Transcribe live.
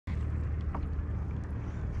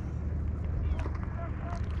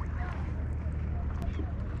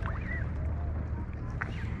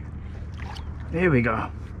There we go.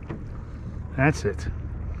 That's it.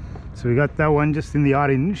 So we got that one just in the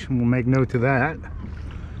orange. We'll make note of that.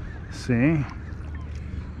 See? You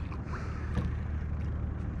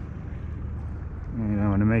don't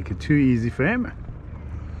want to make it too easy for him.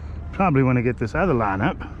 Probably want to get this other line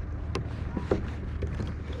up.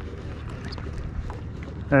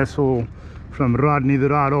 That's all from Rodney the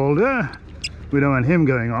Rod Holder. We don't want him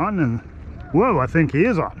going on. And whoa, I think he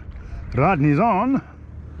is on. Rodney's on.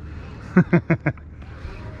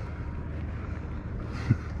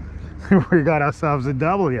 We got ourselves a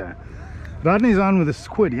double here. Rodney's on with a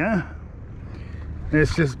squid, yeah?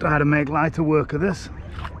 Let's just try to make lighter work of this.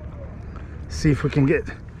 See if we can get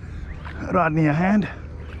Rodney a hand.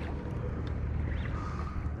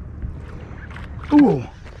 Ooh.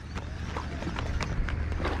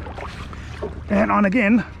 And on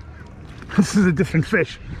again. This is a different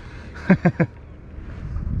fish.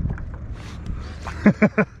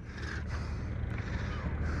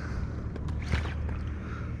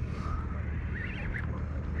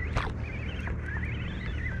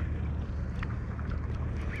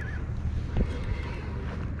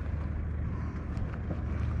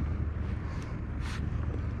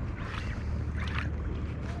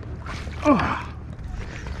 Oh.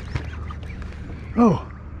 Oh.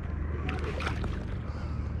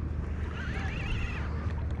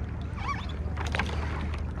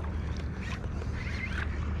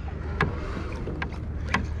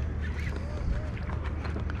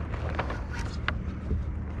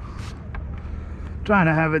 Trying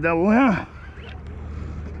to have a double here,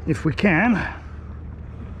 if we can.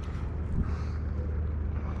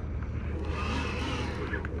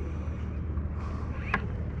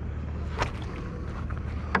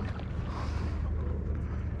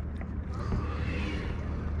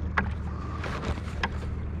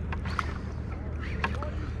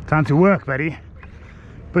 Time to work, buddy.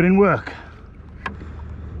 Put in work.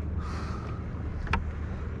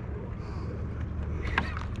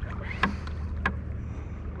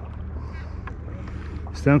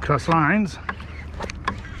 Don't cross lines.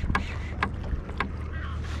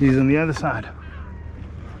 He's on the other side.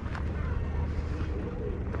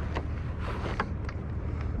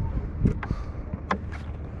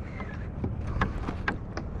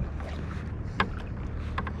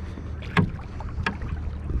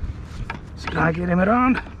 Let's try to get him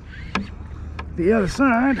around the other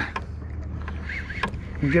side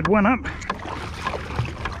and get one up.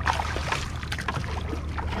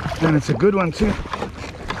 And it's a good one too.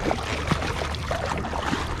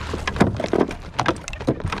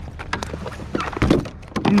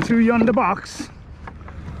 Into yonder box,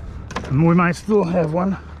 and we might still have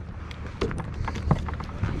one.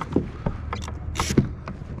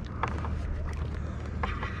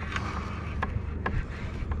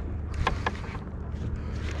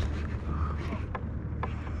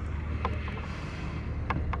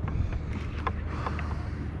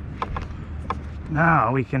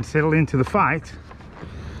 Now we can settle into the fight.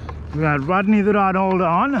 We got Rodney the Rod Holder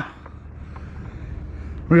on.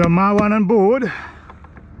 We got Marwan on board.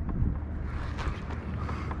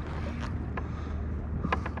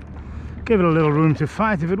 Give it a little room to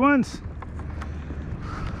fight if it wants.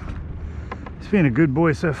 It's been a good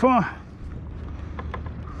boy so far.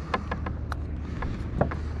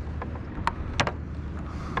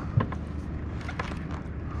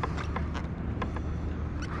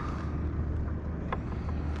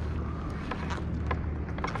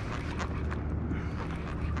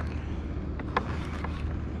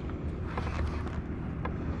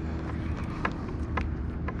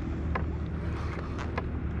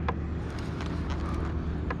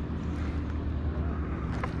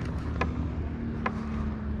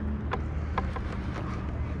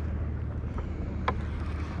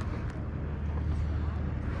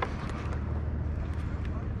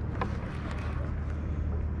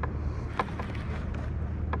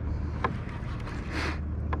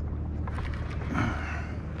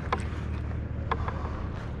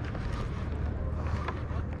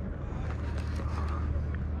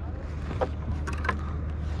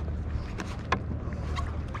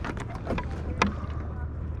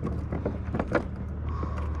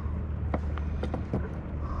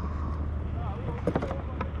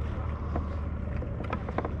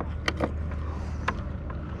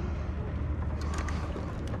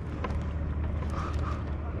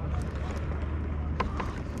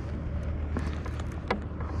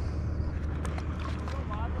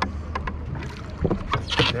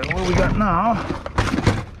 So what we got now,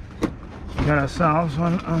 we got ourselves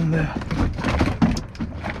one on the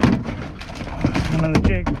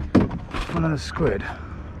jig, one on the squid.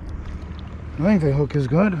 I think the hook is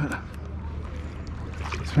good, but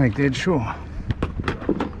let's make dead sure.